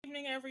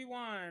evening,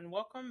 everyone.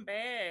 Welcome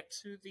back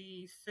to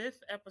the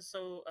fifth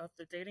episode of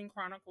the Dating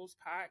Chronicles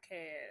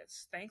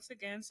podcast. Thanks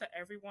again to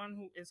everyone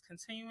who is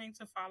continuing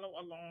to follow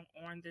along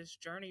on this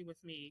journey with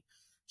me.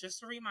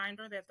 Just a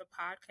reminder that the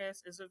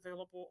podcast is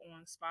available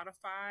on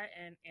Spotify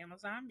and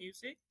Amazon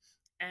Music,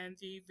 and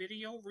the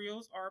video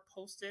reels are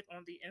posted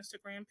on the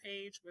Instagram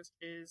page, which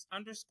is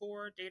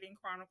underscore Dating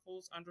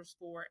Chronicles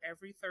underscore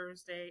every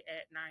Thursday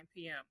at 9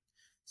 p.m.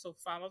 So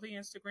follow the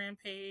Instagram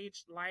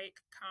page,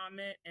 like,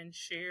 comment, and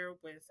share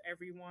with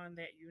everyone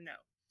that you know.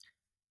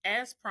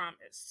 As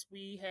promised,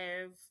 we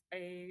have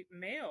a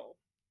male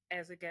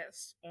as a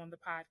guest on the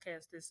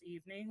podcast this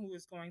evening who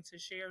is going to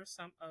share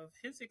some of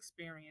his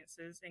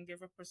experiences and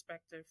give a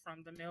perspective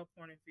from the male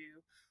point of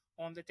view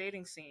on the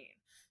dating scene.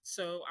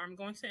 So I'm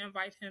going to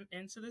invite him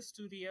into the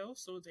studio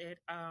so that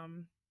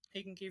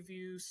he can give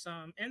you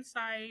some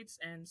insights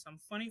and some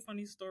funny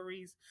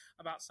stories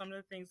about some of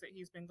the things that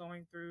he's been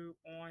going through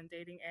on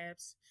dating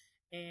apps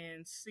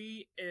and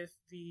see if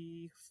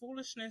the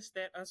foolishness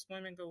that us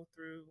women go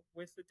through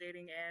with the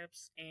dating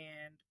apps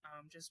and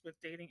just with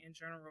dating in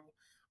general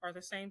are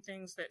the same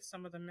things that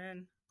some of the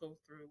men go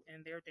through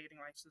in their dating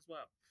lives as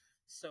well.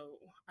 So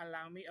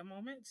allow me a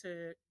moment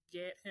to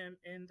get him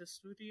in the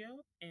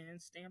studio and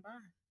stand by.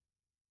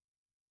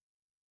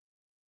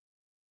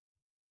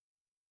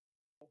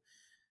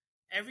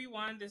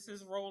 Everyone, this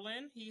is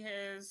Roland. He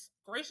has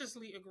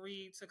graciously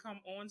agreed to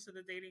come on to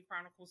the Dating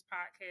Chronicles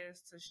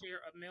podcast to share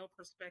a male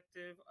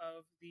perspective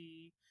of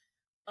the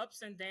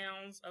ups and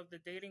downs of the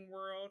dating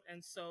world.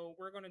 And so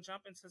we're going to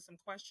jump into some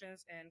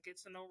questions and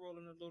get to know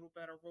Roland a little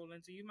better.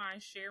 Roland, do you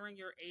mind sharing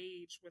your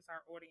age with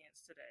our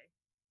audience today?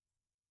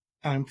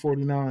 I'm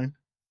 49.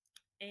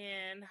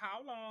 And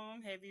how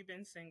long have you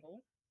been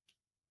single?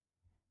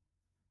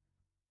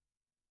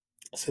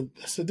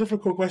 It's a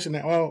difficult question.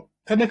 Well,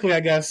 technically, I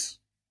guess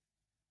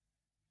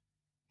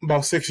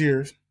about 6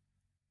 years.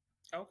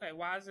 Okay,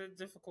 why is it a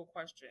difficult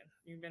question?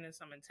 You've been in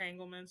some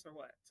entanglements or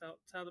what?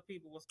 Tell the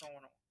people what's going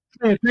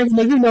on.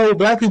 Yeah,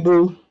 black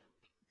people,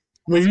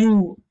 when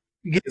you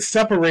get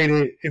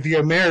separated, if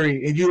you're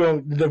married,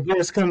 and the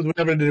divorce comes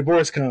whenever the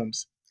divorce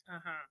comes.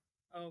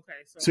 Okay,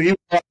 so you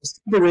are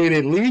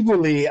separated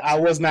legally. I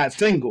was not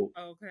single.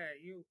 Okay,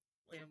 you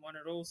in one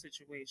of those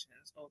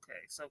situations. Okay,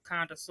 so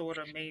kind of, sort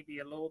of, maybe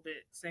a little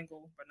bit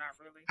single, but not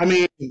really. I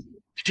mean,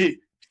 she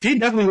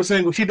definitely was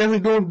single. She definitely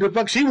doing the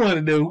fuck she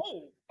wanted to do.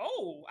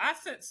 Oh, I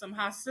sent some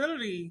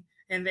hostility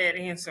in that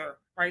answer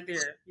right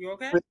there. You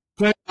okay?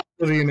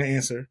 Hostility in the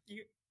answer.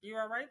 You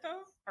all right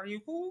though? Are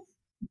you cool?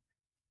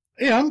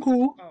 Yeah, I'm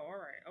cool. Oh, all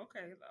right.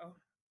 Okay. Oh,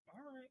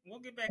 all right. We'll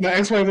get back. My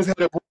ex-wife has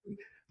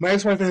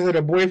had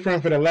a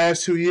boyfriend for the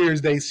last 2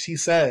 years. She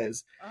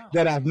says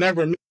that I've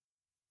never met.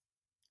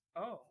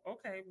 Oh,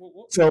 okay.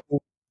 So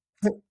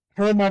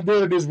her and my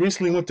daughter just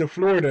recently went to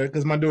Florida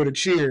because my daughter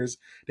cheers.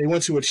 They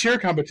went to a cheer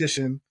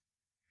competition.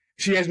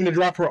 She asked me to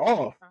drop her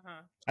off.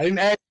 I didn't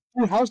ask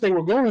whose house they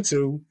were going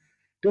to.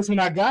 Just when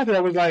I got there,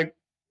 I was like,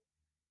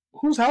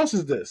 whose house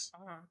is this?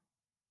 I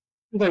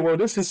was like, well,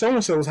 this is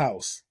so-and-so's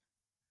house.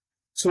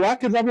 So I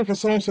could rep for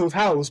so-and-so's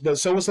house, but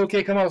so-and-so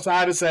can't come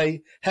outside and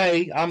say,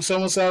 hey, I'm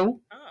so-and-so.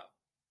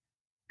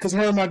 Because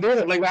her and my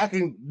daughter, like, I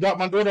can drop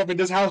my daughter up in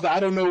this house that I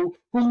don't know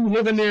who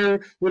living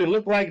there, what it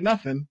look like,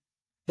 nothing.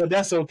 But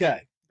that's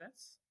okay.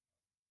 That's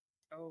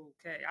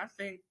okay. I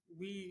think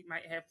we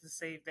might have to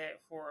save that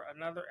for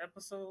another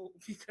episode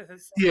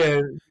because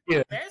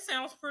that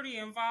sounds pretty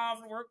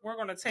involved. We're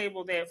going to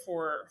table that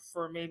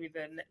for maybe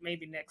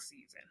next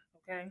season.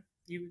 Okay,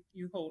 you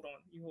hold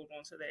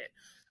on to that.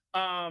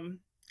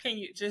 Can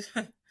you just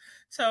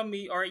tell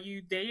me, are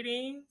you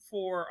dating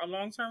for a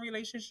long-term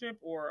relationship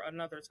or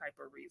another type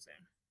of reason?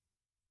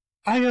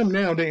 I am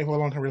now dating for a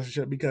long-term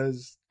relationship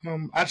because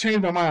I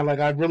changed my mind. Like,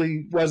 I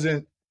really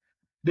didn't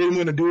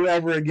want to do it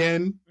ever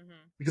again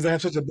because I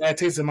have such a bad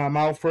taste in my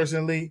mouth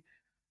personally.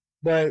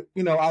 But,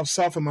 I've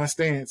softened my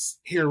stance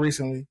here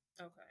recently.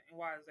 Okay, and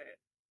why is that?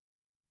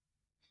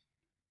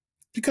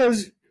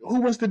 Because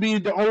who wants to be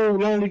the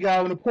old lonely guy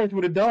on the porch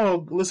with a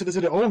dog listening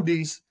to the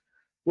oldies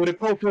with a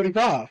Colt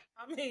 45?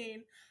 I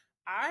mean,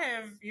 I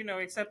have,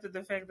 accepted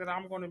the fact that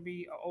I'm going to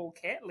be an old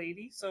cat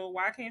lady. So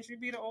why can't you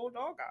be the old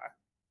dog guy?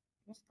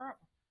 What's the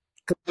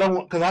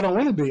problem? Because I don't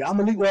want to be. I'm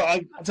gonna. Well,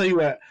 I'll tell you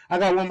what. I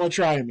got one more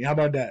try in me. How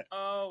about that?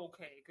 Oh,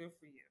 okay. Good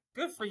for you.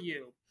 Good for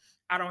you.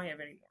 I don't have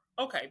any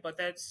more. Okay, but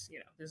that's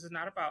this is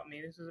not about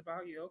me. This is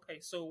about you. Okay,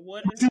 so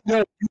what is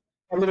a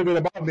little bit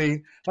about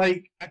me?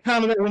 Like, I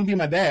kind of don't want to be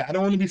my dad. I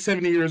don't want to be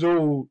 70 years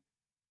old.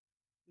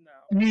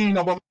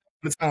 No. About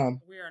the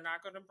time. We are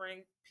not going to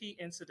bring Pete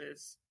into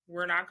this.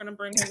 We're not going to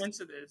bring him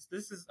into this.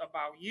 This is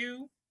about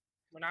you.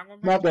 We're not going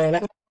to. My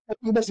bad.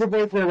 That's your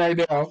boyfriend right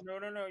now.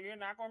 No. You're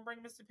not going to bring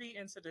Mr. Pete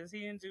into this. He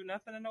didn't do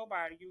nothing to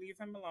nobody. You leave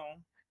him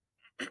alone.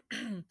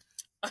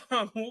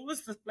 What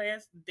was the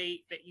last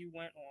date that you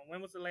went on?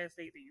 When was the last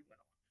date that you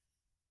went on?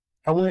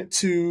 I went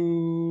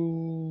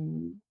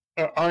to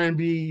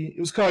R&B. It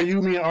was called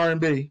You, Me, and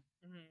R&B.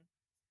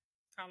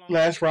 How long?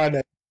 Last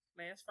Friday.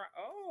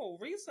 Oh,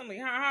 recently.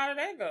 How did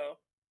that go?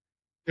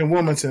 In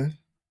Wilmington.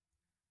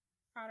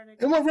 How did it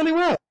go? It went really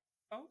well.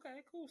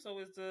 cool. So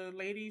is the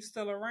lady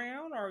still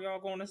around? Are y'all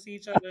going to see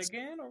each other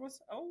again, or what's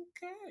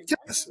okay?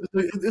 Yes,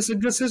 it's a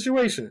good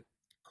situation.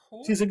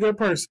 Cool. She's a good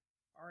person.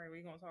 All right,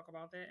 we're gonna talk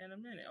about that in a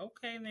minute.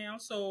 Okay, now,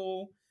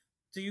 so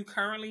do you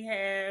currently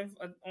have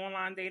an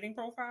online dating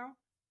profile?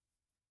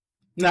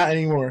 Not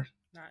anymore.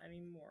 Not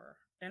anymore.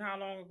 And how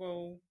long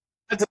ago?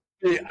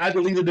 I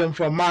deleted them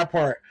from my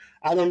part.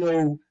 I don't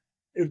know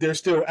if they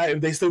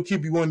still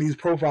keep you on these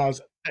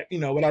profiles,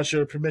 without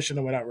your permission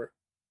or whatever.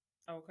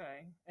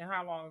 Okay. And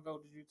how long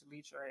ago did you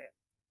delete your ad?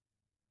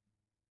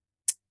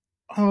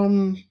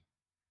 Um,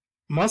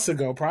 Months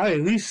ago, probably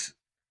at least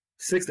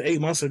 6 to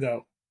 8 months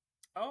ago.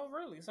 Oh,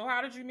 really? So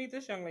how did you meet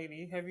this young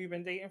lady? Have you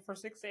been dating for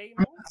 6 to 8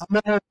 months?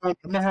 I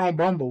met her on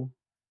Bumble.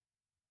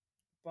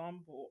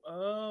 Bumble.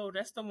 Oh,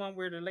 that's the one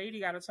where the lady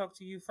got to talk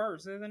to you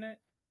first, isn't it?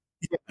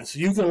 Yes,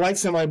 you can like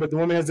somebody, but the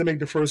woman has to make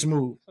the first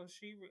move. So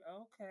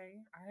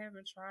okay. I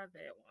haven't tried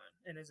that one,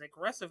 and as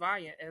aggressive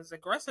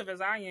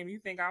as I am, you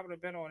think I would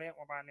have been on that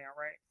one by now,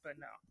 right? But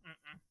no,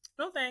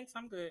 no thanks.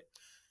 I'm good.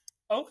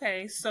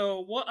 Okay,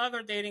 so what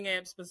other dating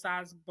apps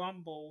besides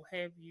Bumble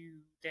have you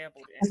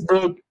dabbled in?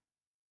 Facebook,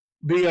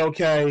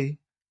 BLK,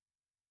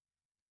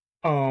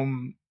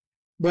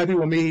 Black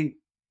People Meet,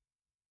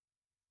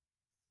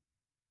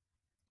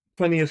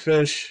 Plenty of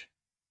Fish.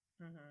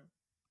 Mm-hmm.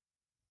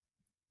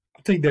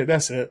 I think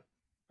that's it.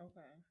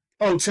 Okay.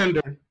 Oh,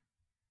 Tinder.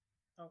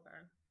 Okay.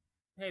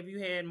 Have you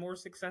had more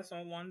success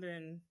on one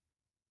than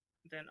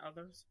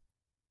others?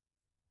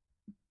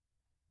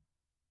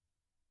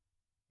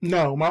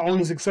 No, my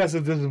only success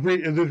is this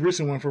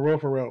recent one, for real,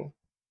 for real.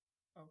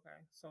 Okay,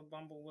 so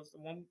Bumble was the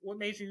one. What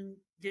made you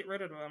get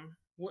rid of them?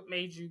 What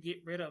made you get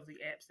rid of the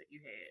apps that you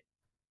had?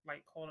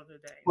 Like call it a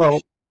day.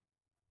 Well,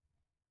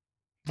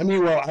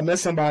 I met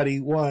somebody.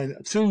 One,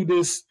 two.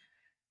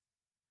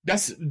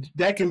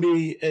 That can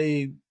be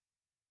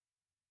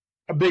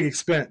a big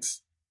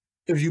expense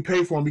if you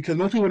pay for them, because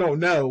most people don't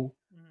know.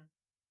 Mm-hmm.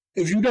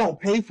 If you don't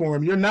pay for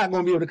them, you're not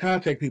going to be able to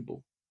contact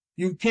people.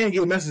 You can't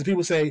get a message.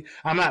 People say,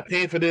 "I'm not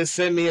paying for this.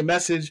 Send me a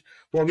message."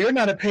 Well, if you're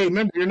not a paid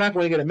member, you're not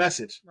going to get a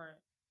message. Right.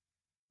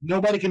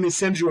 Nobody can just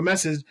send you a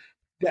message.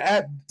 The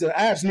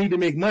apps need to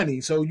make money,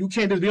 so you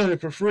can't just be on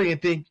it for free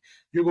and think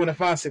you're going to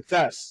find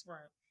success. Right.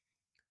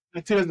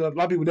 I tell a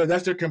lot of people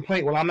that's their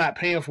complaint. Well, I'm not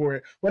paying for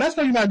it. Well, that's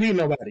why you're not meeting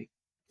nobody.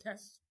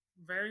 That's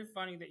very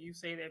funny that you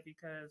say that,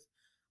 because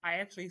I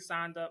actually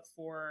signed up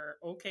for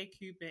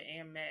OkCupid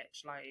and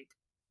Match like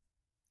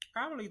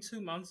probably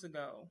 2 months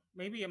ago,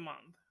 maybe a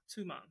month,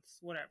 2 months,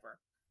 whatever.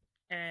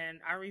 And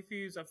I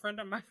refused. A friend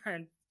of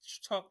mine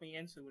talked me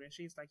into it, and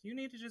she's like, "You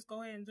need to just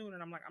go ahead and do it."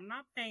 And I'm like, "I'm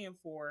not paying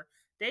for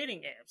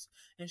dating apps."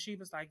 And she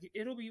was like,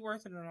 "It'll be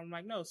worth it." And I'm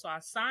like, "No." So I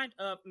signed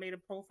up, made a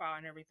profile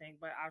and everything,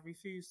 but I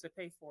refused to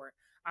pay for it.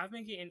 I've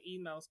been getting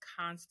emails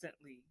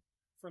constantly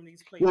from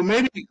these places. Well,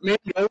 maybe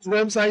those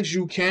websites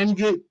you can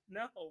get.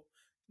 No.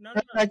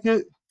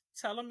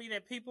 Telling me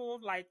that people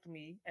have liked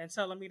me and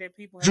telling me that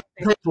people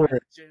have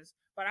messages,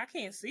 but I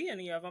can't see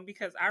any of them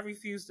because I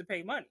refuse to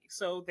pay money.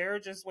 So they're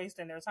just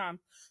wasting their time.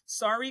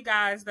 Sorry,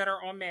 guys that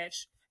are on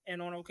Match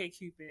and on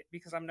OkCupid,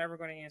 because I'm never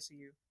going to answer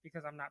you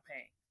because I'm not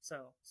paying.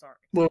 So sorry.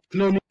 Well,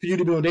 no need for you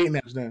to be on dating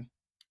apps then.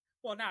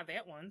 Well, not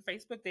that one.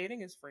 Facebook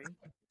dating is free.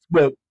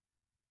 But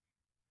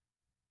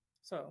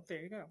so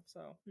there you go.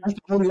 So that's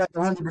only like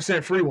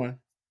 100% free one.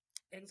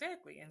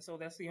 Exactly, and so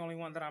that's the only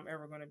one that I'm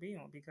ever going to be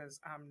on because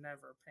I'm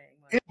never paying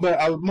money.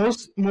 But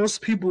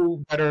most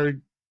people that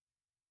are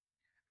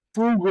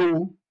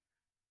frugal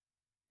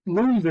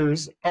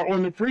losers are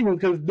on the free one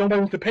because nobody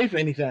wants to pay for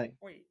anything.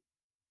 Wait,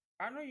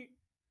 I know you.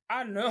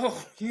 I know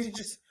you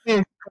just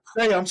say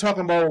I'm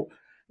talking about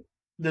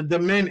the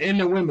men and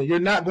the women. You're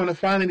not going to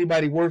find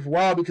anybody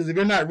worthwhile because if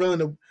you're not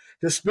willing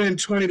to spend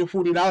 $20 to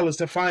 $40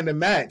 to find a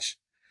match,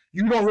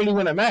 you don't really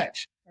want a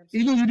match. Absolutely.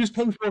 Even if you just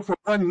pay for it for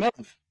 1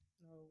 month.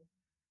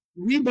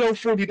 We blow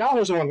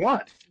 $40 on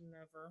lunch.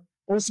 Never.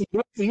 Or some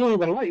you don't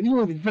even like. You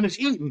don't even finish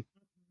eating.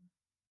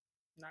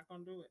 Not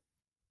gonna do it.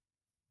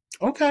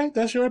 Okay,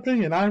 that's your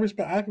opinion. I can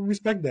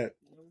respect that.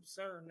 No,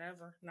 sir,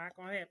 never. Not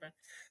gonna happen.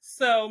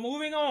 So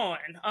moving on.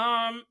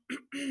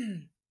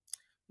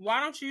 Why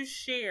don't you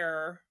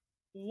share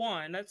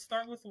one? Let's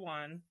start with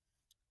one.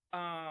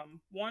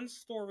 One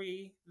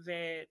story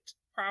that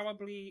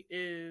probably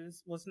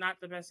was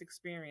not the best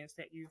experience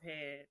that you've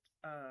had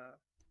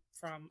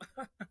from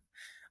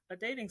a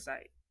dating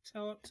site.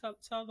 Tell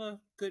the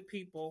good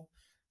people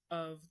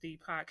of the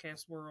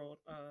podcast world.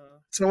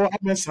 So I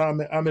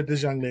met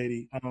this young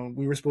lady.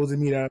 We were supposed to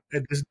meet up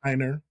at this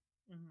diner.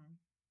 Mm-hmm.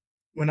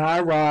 When I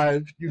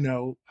arrived,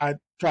 I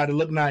tried to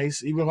look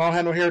nice. Even if I don't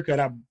have no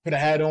haircut, I put a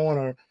hat on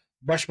or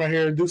brush my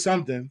hair, do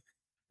something,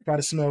 try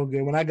to smell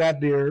good. When I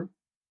got there,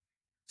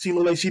 she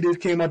looked like she just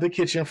came out the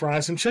kitchen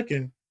frying some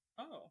chicken.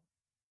 Oh.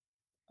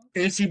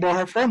 Okay. And she brought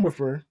her friend with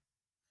her,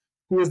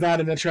 who was not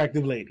an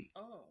attractive lady.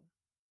 Oh.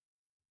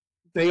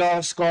 They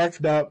all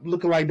scarfed up,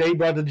 looking like they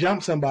about to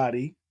jump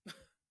somebody.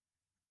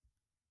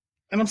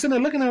 And I'm sitting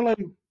there looking at her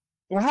like,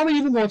 well, how are you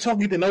even going to talk,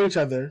 get to know each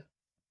other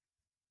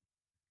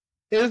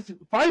if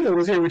Fido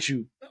was here with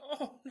you?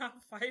 Oh, not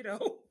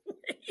Fido.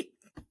 Wait.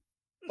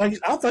 Like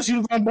I thought she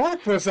was on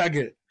board for a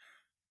second.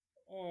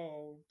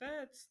 Oh,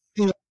 that's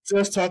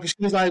Just talking. She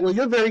was like, "Well,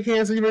 you're very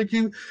handsome. You're very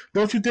cute.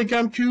 Don't you think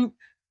I'm cute?"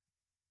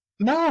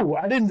 No,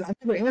 I didn't. I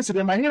never answered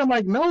in my head. I'm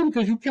like, no,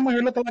 because you came out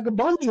here looking like a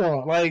bum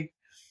on. Like,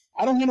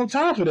 I don't have no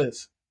time for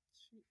this.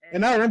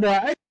 And I remember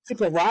I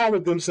took a ride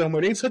with them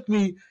somewhere. They took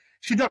me.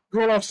 She dropped a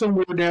girl off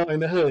somewhere down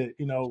in the hood,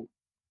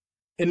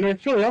 in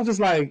North Philly. I was just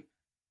like,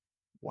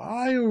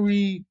 why are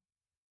we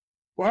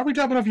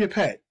dropping off your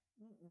pet?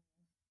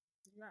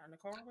 You got in the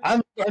car with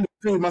I'm trying to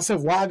figure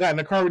myself why I got in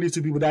the car with these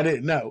two people that I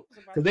didn't know.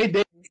 Because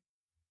they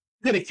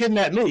could have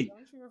kidnapped me.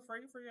 Aren't you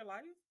afraid for your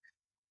life?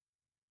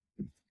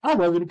 I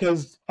wasn't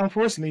because,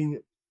 unfortunately,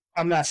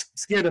 I'm not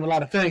scared of a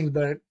lot of things,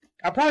 but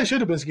I probably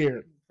should have been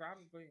scared.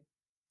 Probably,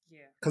 yeah.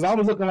 Because I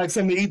was looking like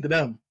something to eat to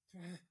them.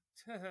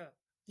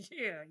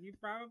 Yeah, you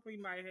probably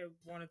might have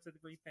wanted to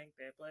rethink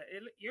that, but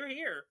you're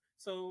here.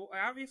 So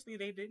obviously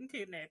they didn't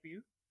kidnap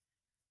you.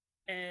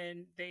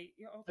 And they...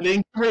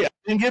 Okay. I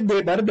didn't get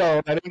bit by the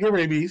dog. I didn't get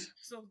rabies.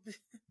 So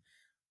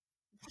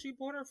she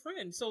brought her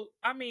friend. So,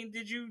 I mean,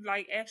 did you,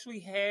 like, actually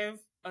have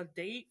a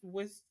date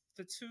with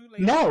the two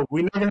ladies? No,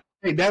 we never had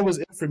a date. That was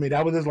it for me.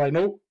 That was just like,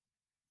 nope.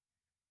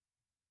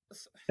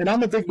 And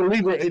I'm a big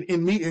believer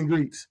in meet and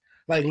greets.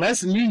 Like,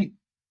 let's meet.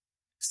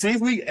 See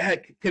if we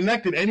had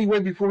connected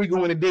anyway before we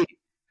go on a date.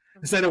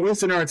 Instead of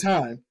wasting our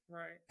time.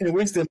 Right. And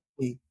wasting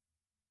money.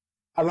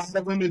 A lot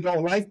of women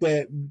don't like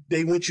that.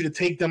 They want you to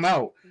take them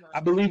out. Right.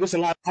 I believe it's a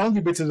lot of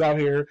hungry bitches out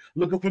here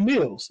looking for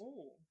meals.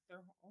 Oh,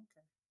 okay.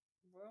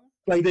 Well,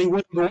 like they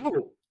wouldn't go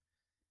out.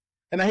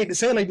 And I hate to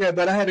say it like that,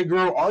 but I had a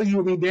girl argue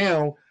with me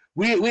down.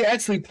 We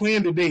actually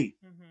planned a date.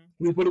 Mm-hmm.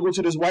 We were going to go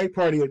to this white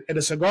party at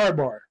a cigar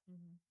bar.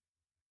 Mm-hmm.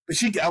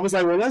 But I was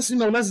like, well, let's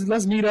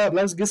meet up.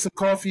 Let's get some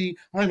coffee.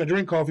 I don't even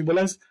drink coffee, but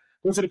let's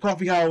go to the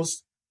coffee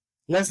house.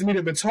 Let's meet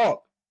up and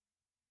talk.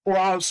 Or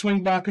I'll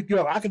swing by and pick you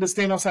up. I could just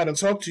stand outside and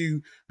talk to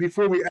you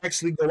before we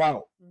actually go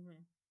out. Mm-hmm.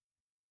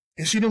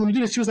 And she didn't want to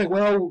do this. She was like,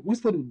 well,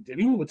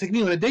 you would take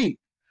me on a date.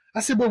 I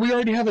said, but we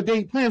already have a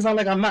date planned. It's not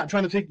like I'm not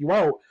trying to take you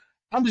out.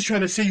 I'm just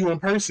trying to see you in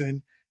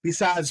person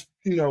besides,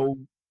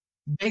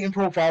 dating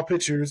profile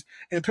pictures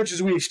and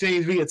pictures we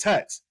exchange via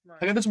text.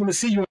 Right. Like, I just want to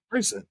see you in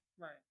person.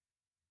 Right.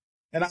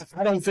 And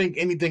I don't think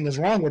anything is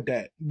wrong with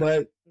that.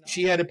 But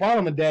she had a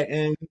problem with that,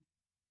 and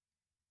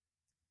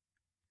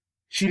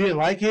she didn't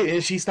like it,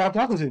 and she stopped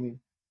talking to me.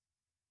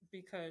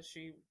 Because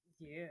she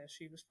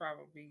was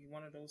probably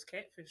one of those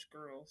catfish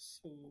girls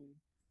who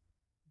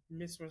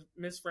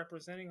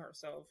misrepresenting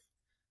herself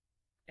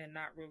and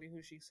not really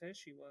who she said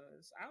she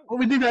was.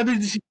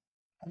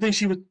 I think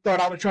she thought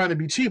I was trying to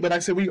be cheap, but I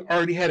said we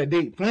already had a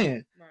date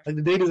planned. Right. Like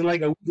the date is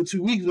like a week or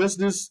 2 weeks. Let's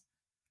just.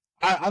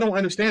 I don't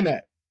understand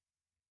that.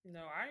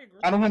 No, I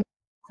agree. I don't want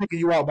to take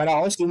you out, but I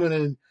also want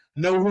to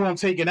know who I'm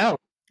taking out.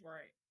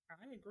 Right.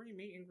 I agree.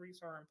 Meet and greets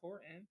are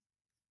important.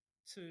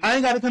 I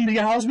ain't got to come to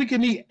your house. We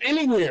can meet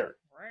anywhere.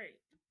 Right.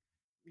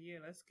 Yeah,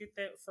 let's get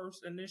that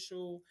first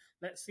initial.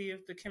 Let's see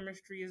if the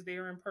chemistry is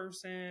there in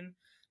person.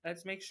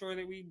 Let's make sure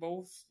that we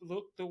both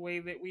look the way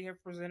that we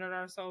have presented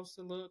ourselves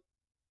to look.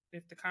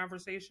 If the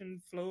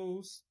conversation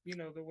flows,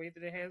 the way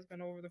that it has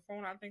been over the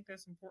phone, I think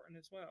that's important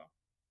as well.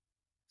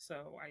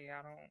 So, I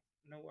don't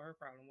know what her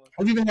problem was.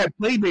 I've even had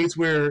play dates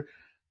where,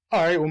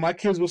 all right, when my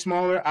kids were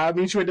smaller, I'll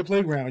meet you at the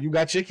playground. You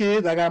got your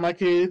kids, I got my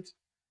kids.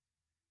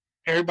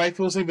 Everybody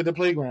feels safe at the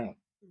playground.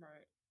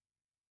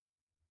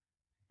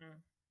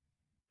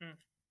 Right.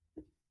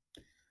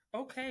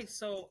 Okay,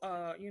 so,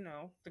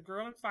 the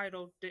girl in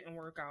Fido didn't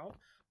work out.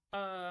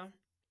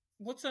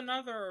 What's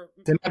another...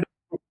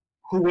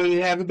 Who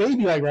will have a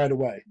baby like right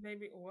away?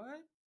 Maybe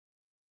what?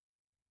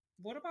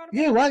 What about a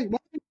baby? Yeah, why do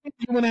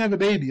you want to have a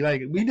baby?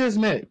 Like, we just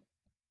met.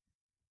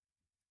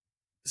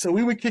 So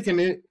we were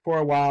kicking it for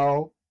a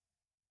while.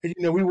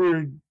 And, we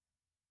were,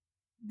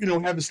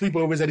 having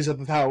sleepovers at each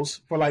other's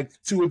house for like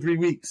 2 or 3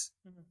 weeks.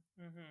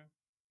 Mm-hmm.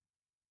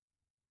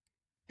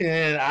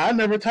 And I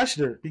never touched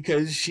her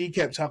because she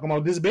kept talking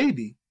about this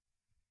baby.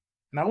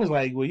 And I was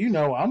like, well,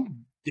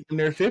 I'm getting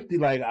there 50.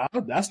 Like,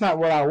 that's not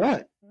what I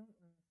want.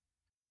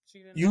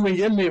 You in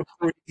your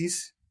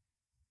mid-40s,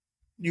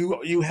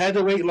 you had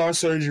the weight loss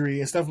surgery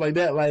and stuff like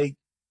that. Like,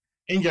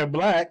 and you're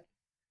black,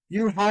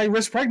 you're high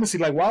risk pregnancy.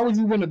 Like, why would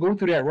you want to go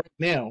through that right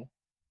now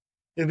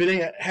if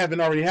it haven't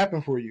already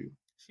happened for you?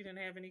 She didn't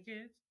have any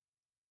kids?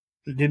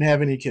 Didn't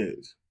have any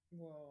kids.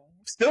 Whoa.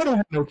 Still don't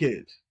have no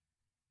kids.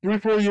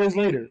 3-4 years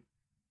later.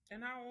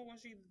 And how old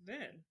was she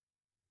then?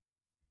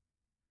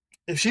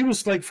 If she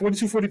was like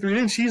 42, 43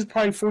 then, she's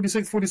probably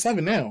 46,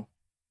 47 now.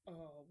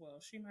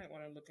 She might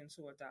want to look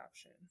into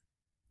adoption.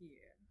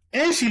 Yeah.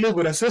 And she lived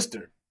with her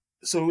sister.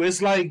 So it's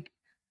like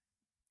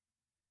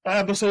an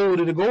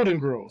episode of the Golden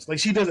Girls. Like,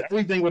 she does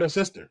everything with her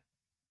sister.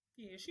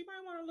 Yeah, she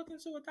might want to look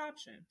into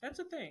adoption. That's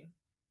a thing.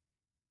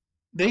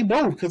 They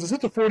both, because the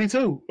sister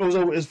 42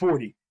 is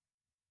 40.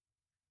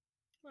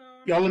 Well,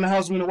 y'all in the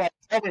house when watch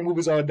horror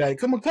movies all day.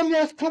 Come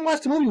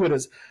watch the movie with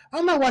us.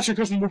 I'm not watching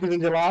Christmas movies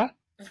in July.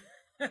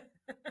 What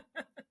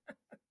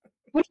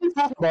are you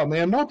talking about,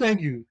 man? No,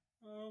 thank you.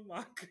 Oh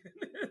my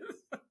goodness.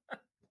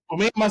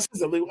 me and my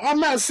sister, I'm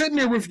not sitting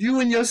there with you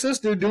and your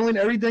sister doing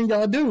everything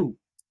y'all do.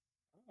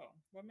 Oh,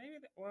 well,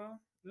 maybe. Well,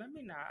 let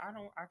me not. I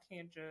don't. I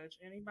can't judge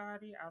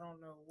anybody. I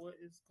don't know what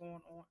is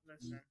going on.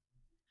 Listen.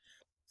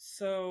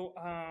 So,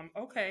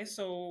 okay.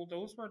 So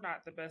those were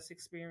not the best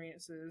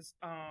experiences.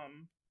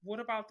 What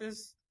about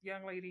this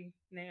young lady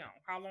now?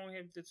 How long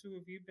have the two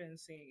of you been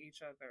seeing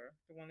each other?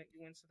 The one that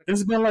you went to the.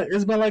 It's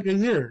been like a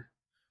year.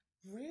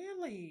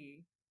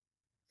 Really?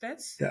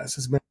 That's Yes,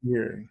 it's been a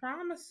year.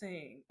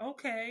 promising.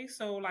 Okay,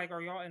 so like,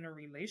 are y'all in a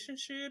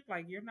relationship?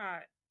 Like, you're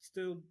not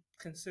still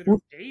considered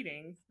We're,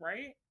 dating,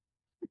 right?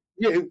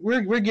 yeah,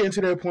 we're getting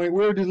to that point.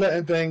 We're just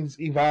letting things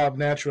evolve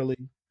naturally.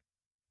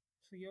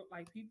 So you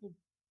like people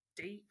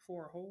date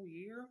for a whole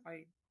year?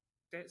 Like,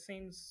 that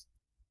seems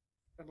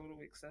a little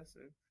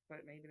excessive,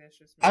 but maybe that's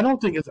just I me.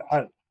 don't think it's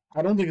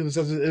I don't think it's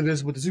as it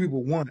is what the two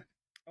people want.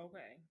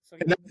 Okay, so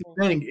And you that's the both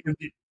thing.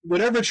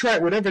 Whatever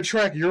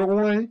track you're on,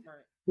 right,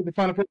 with the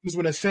final purpose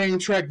with the same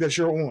track that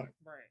you're on.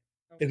 right.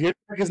 If Okay, your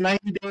track is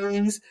 90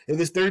 days, if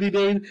it's 30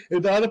 days,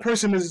 if the other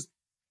person is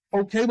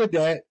okay with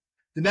that,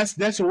 then that's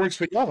what works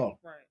for y'all.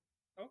 right.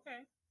 Okay,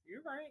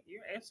 you're right.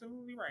 You're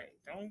absolutely right.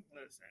 Don't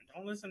listen.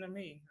 Don't listen to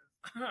me.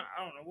 I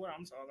don't know what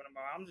I'm talking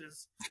about.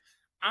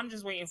 I'm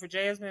just waiting for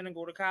Jasmine to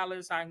go to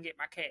college so I can get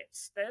my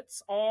cats.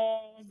 That's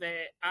all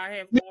that I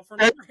have going for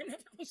me right now.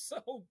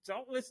 So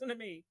don't listen to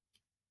me.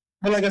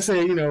 But like I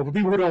said, for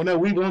people who don't know,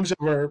 we've known each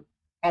other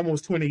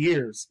almost 20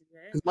 years. Yeah,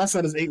 Because my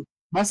son is 8.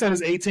 My son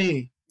is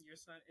 18. your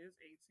son is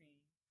 18.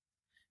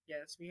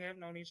 Yes, we have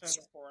known each other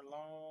for a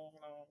long,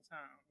 long time.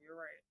 You're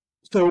right.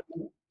 So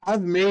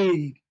I've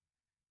made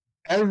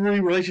every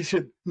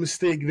relationship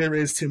mistake there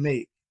is to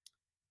make.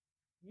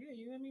 Yeah,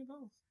 you and me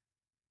both.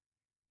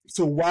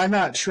 So why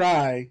not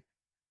try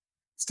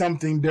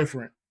something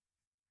different?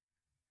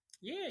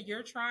 Yeah,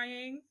 you're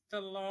trying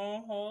the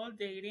long haul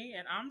dating,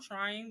 and I'm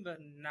trying the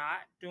not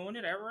doing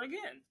it ever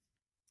again.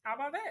 How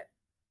about that?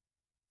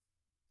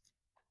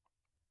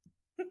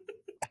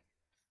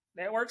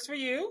 That works for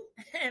you,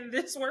 and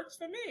this works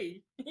for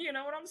me. You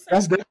know what I'm saying?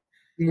 That's the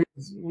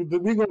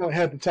we're gonna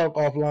have to talk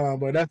offline,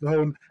 but that's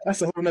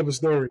a whole nother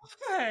story.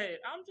 But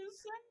I'm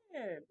just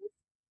saying.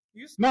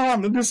 You No,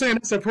 I'm just saying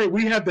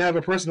we have to have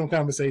a personal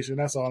conversation.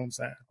 That's all I'm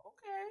saying.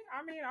 okay?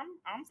 I mean,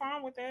 I'm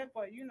fine with that,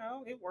 but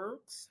it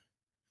works.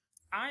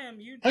 I am.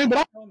 You I mean,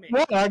 don't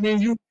but know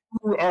me. you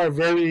are a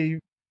very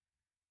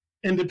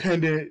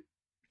independent,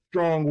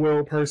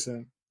 strong-willed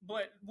person.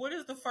 But what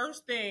is the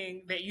first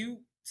thing that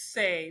you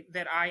say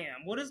that I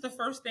am? What is the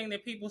first thing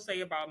that people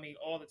say about me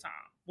all the time?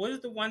 What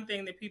is the one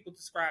thing that people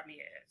describe me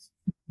as?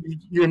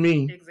 You're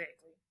mean.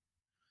 Exactly.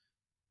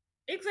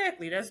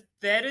 Exactly.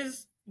 That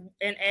is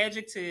an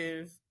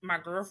adjective. My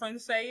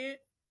girlfriends say it.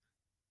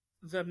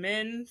 The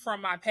men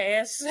from my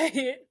past say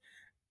it,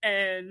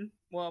 and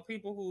well,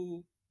 people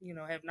who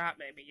have not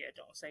met me yet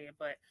don't say it.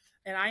 But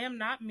and I am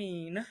not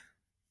mean.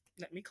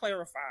 Let me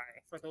clarify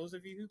for those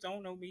of you who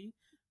don't know me.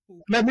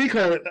 Who Let me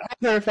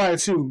clarify it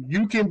too.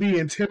 You can be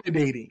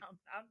intimidating.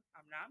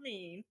 I'm not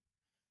mean.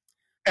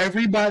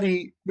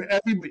 Everybody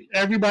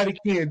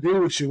can't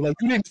deal with you. Like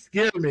you didn't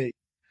scare me.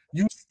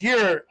 You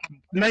scare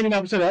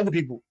 99% of other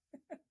people.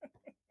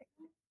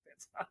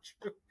 That's not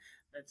true.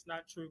 That's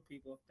not true,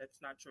 people. That's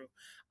not true.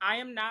 I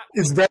am not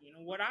It's very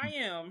mean. What I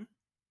am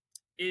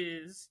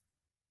is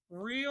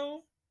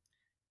real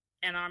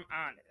and I'm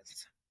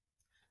honest.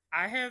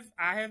 I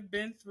have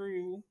been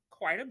through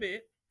quite a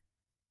bit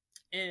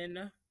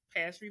in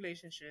past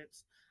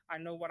relationships. I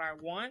know what I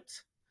want,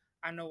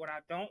 I know what I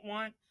don't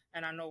want,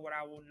 and I know what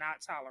I will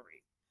not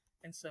tolerate.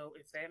 And so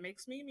if that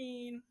makes me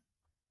mean,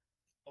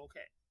 okay.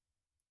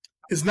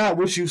 it's not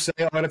what you say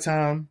all the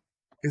time.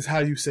 It's how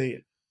you say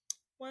it.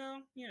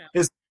 Well,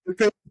 It's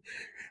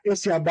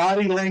it's your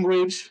body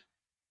language.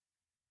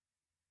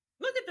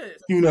 look at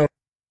this. You know,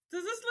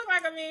 Does this look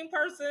like a mean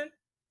person?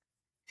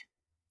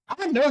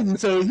 I know you.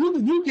 So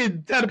you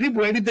can tell the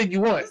people anything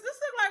you want. Does this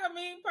look like a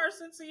mean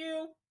person to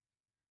you?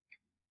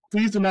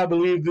 Please do not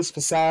believe this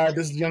facade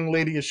this young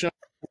lady is showing.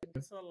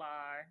 It's a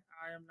lie.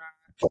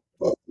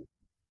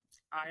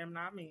 I am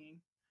not mean.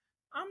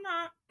 I'm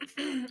not.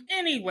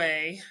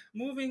 Anyway,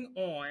 moving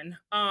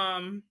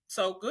on.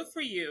 So good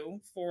for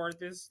you for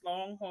this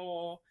long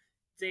haul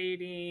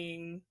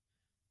dating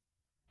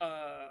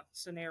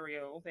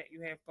scenario that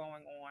you have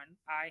going on.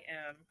 I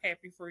am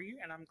happy for you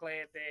and I'm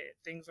glad that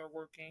things are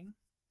working.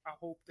 I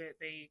hope that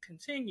they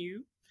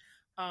continue.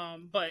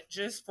 But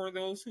just for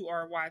those who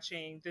are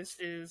watching, this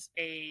is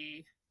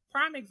a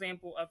prime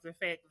example of the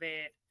fact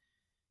that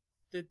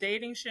the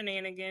dating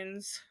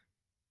shenanigans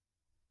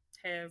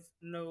have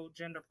no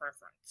gender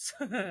preference.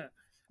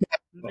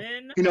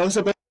 Men It's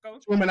about go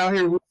women out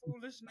here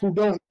foolishness. who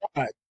don't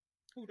drive.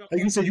 Who don't?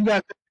 Like you said, you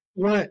got things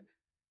you want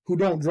who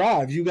don't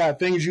drive. You got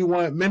things you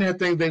want. Men have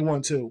things they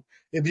want too.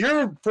 If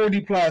you're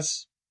 40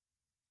 plus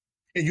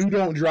and you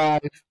don't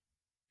drive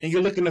and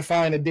you're looking to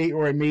find a date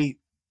or a mate,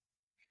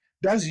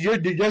 that's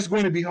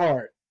going to be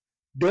hard.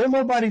 Don't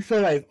nobody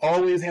feel like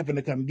always having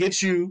to come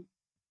get you,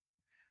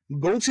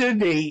 go to the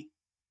date,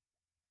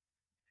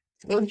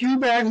 take you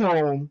back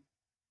home,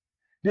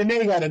 then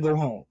they gotta go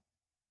home.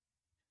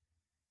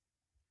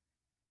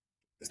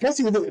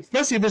 especially if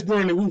it's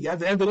during the week.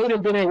 After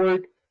they've been at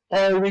work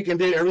all week and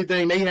did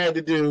everything they had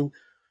to do,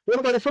 what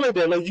about it feel like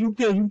that? Like you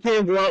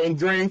can't go out and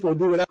drink or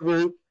do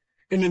whatever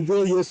and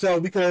enjoy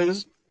yourself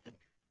because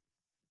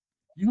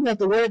you have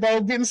to worry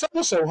about getting so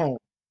and so home.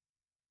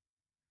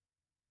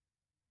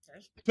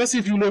 Especially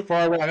if you live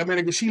far away. I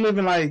mean, she live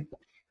in like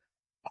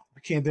I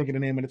can't think of the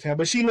name of the town,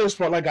 but she lives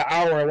for like an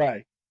hour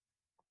away,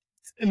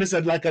 and it's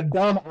like a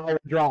dumb hour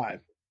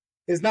drive.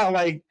 It's not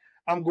like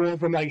I'm going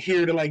from like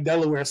here to like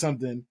Delaware or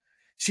something.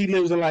 She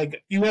lives in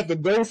like you have to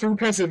go through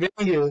Pennsylvania,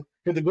 you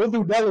have to go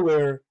through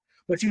Delaware,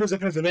 but she lives in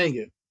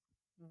Pennsylvania.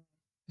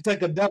 It's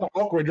like a double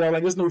awkward drive.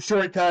 Like there's no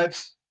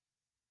shortcuts.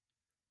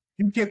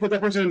 You can't put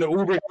that person in the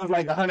Uber. It's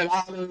like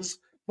 $100.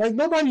 Like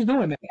nobody's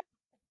doing that.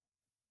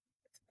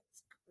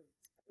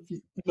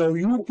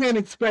 You can't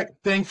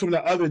expect things from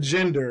the other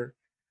gender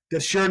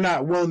that you're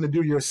not willing to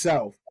do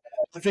yourself.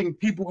 I think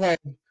people have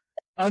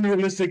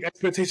unrealistic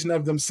expectation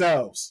of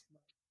themselves.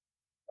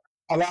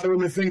 A lot of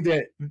women think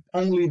that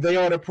only they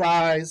are the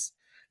prize.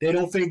 They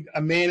don't think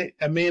a man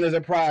is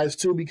a prize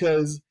too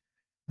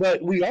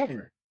but we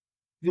are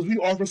because we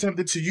offer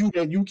something to you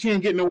that you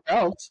can't get nowhere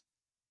else.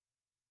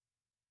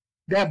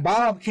 That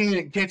Bob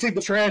can't take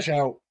the trash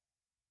out.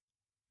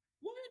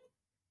 What?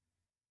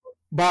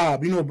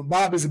 Bob,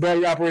 Bob is a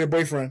battery operated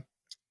boyfriend.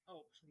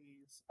 Oh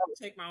please,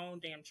 take my own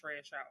damn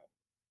trash out.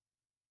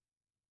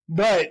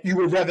 But you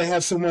would rather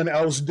have someone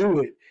else do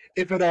it,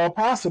 if at all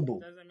possible.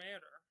 Doesn't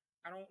matter.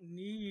 I don't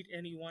need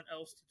anyone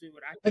else to do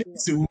it. I can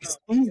do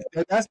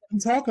it. That's what I'm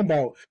talking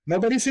about.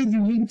 Nobody said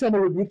you need to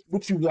tell me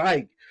what you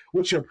like,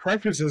 what your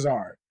preferences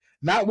are,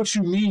 not what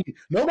you need.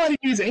 Nobody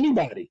needs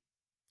anybody.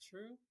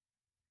 True.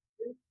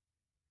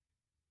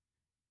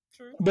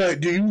 True. But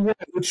do you want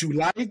what you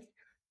like?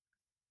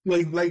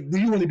 Like, do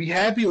you want to be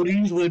happy or do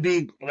you want to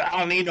be? I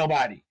don't need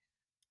nobody.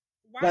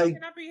 Why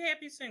can't I be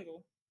happy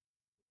single?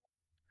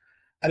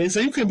 I didn't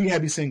say you couldn't be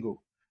happy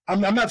single. I'm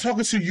not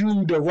talking to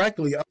you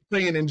directly. I'm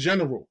saying in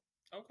general.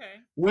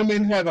 Okay.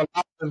 Women have a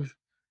lot of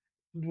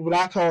what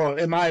I call,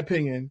 in my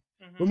opinion,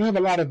 women have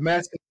a lot of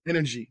masculine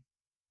energy.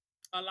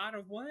 A lot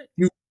of what?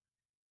 You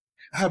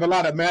have a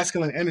lot of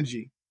masculine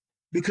energy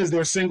because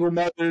they're single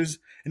mothers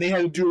and they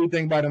have to do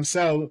everything by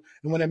themselves.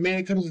 And when a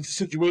man comes into a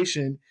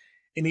situation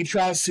and he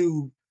tries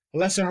to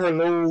lessen her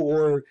load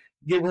or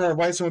give her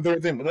advice on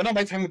everything, but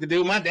nobody tell me what to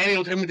do. My daddy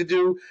will tell me what to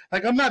do.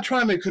 Like, I'm not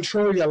trying to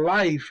control your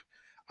life.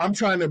 I'm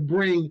trying to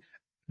bring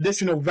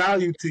additional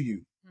value to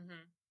you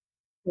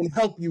and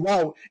help you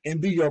out and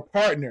be your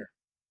partner.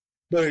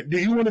 But do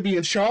you want to be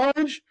in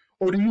charge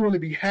or do you want to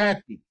be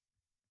happy?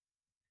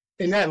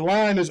 And that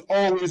line is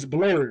always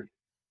blurred.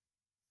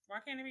 Why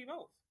can't it be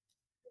both?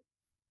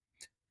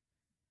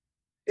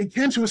 It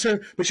can to a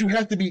certain, but you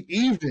have to be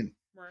even.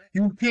 Right.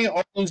 You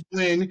can't always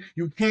win.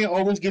 You can't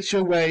always get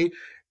your way.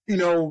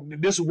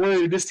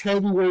 This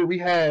terrible word we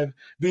have,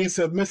 being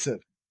submissive.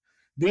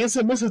 Being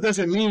submissive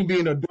doesn't mean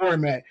being a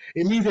doormat.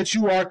 It means that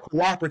you are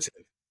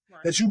cooperative,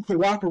 right, that you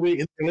cooperate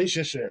in the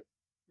relationship.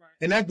 Right.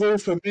 And that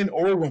goes for men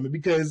or women,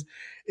 because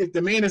if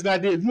the man is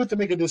not there, if you have to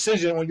make a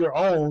decision on your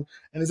own,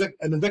 and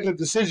an executive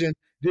decision,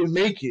 then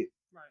make it.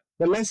 Right.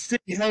 But let's say,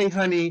 hey,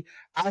 honey,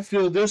 I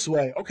feel this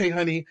way. Okay,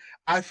 honey,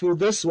 I feel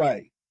this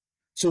way.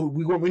 So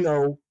we're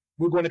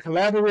going to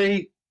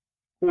collaborate,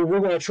 or we're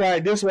going to try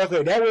it this way.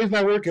 Okay, that way's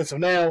not working, so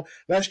now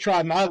let's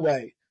try my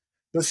way.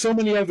 But so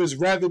many of us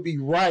rather be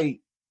right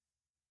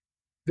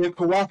than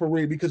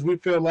cooperate because we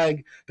feel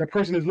like the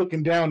person is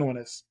looking down on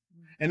us.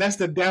 And that's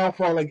the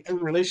downfall of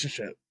every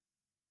relationship.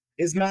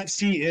 It's not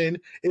cheating.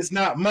 It's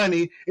not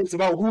money. It's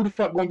about who the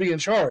fuck going to be in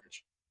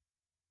charge.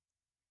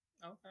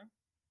 Okay.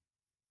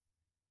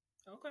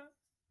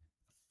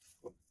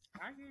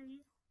 I hear you.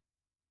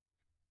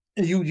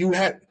 And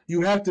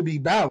you have to be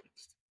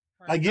balanced.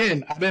 Right.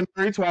 Again, I've been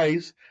married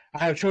twice. I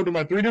have children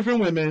by 3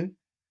 different women.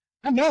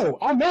 I know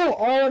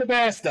all the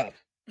bad stuff.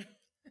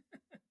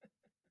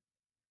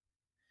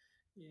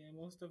 Yeah,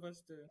 most of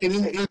us do.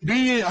 And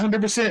being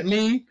 100%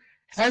 me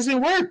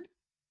hasn't worked.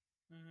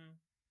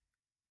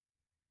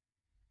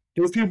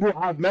 There's people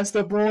I've messed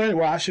up on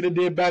where I should have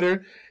did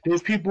better.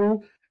 There's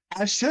people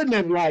I shouldn't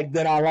have liked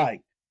that I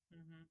like.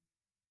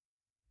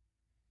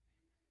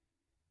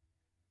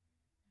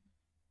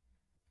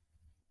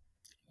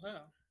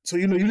 Wow. So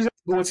you just have to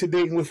go into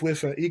dating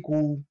with an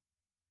equal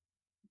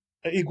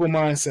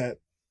mindset.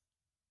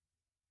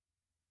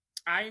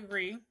 I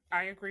agree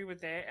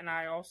with that, and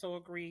I also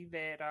agree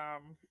that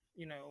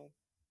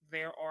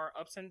there are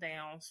ups and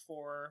downs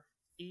for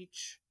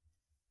each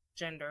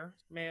gender,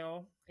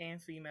 male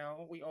and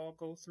female. We all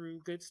go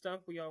through good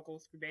stuff, we all go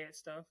through bad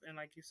stuff, and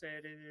like you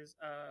said, it is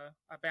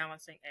a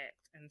balancing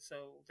act, and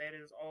so that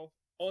is all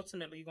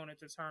ultimately going to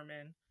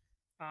determine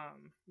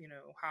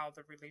how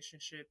the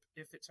relationship,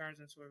 if it turns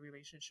into a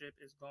relationship,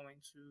 is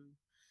going to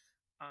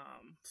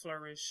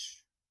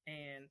flourish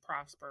and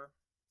prosper,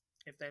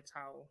 if that's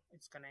how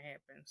it's going to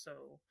happen.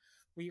 So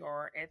we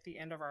are at the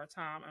end of our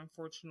time.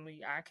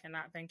 Unfortunately, I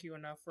cannot thank you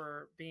enough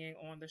for being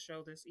on the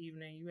show this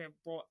evening. You have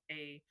brought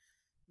a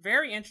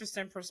very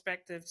interesting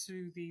perspective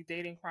to the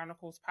Dating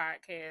Chronicles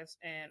podcast.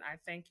 And I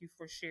thank you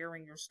for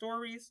sharing your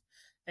stories.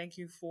 Thank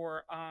you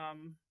for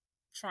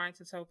trying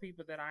to tell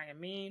people that I am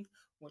mean,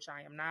 which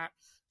I am not.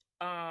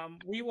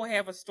 We will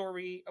have a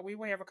story, we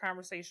will have a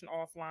conversation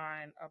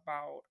offline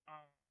about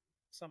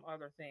some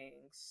other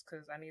things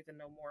because I need to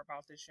know more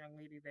about this young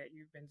lady that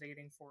you've been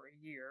dating for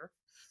a year.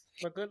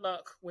 But good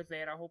luck with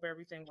that. I hope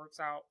everything works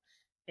out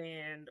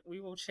and we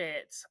will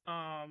chat.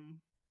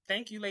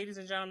 Thank you, ladies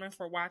and gentlemen,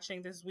 for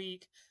watching this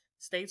week.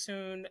 Stay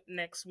tuned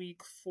next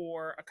week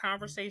for a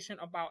conversation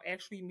about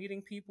actually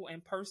meeting people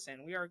in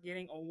person. We are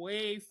getting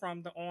away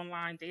from the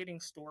online dating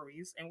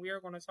stories and we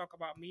are going to talk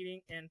about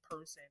meeting in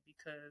person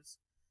because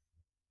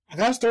I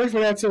got a story for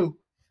that too.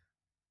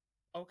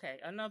 Okay,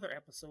 another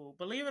episode.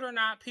 Believe it or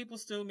not, people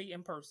still meet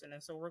in person.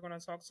 And so we're going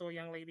to talk to a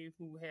young lady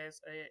who has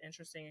an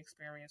interesting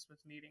experience with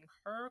meeting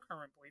her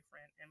current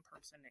boyfriend in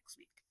person next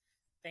week.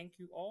 Thank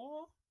you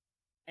all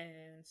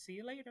and see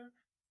you later.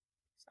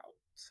 Peace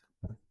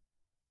out.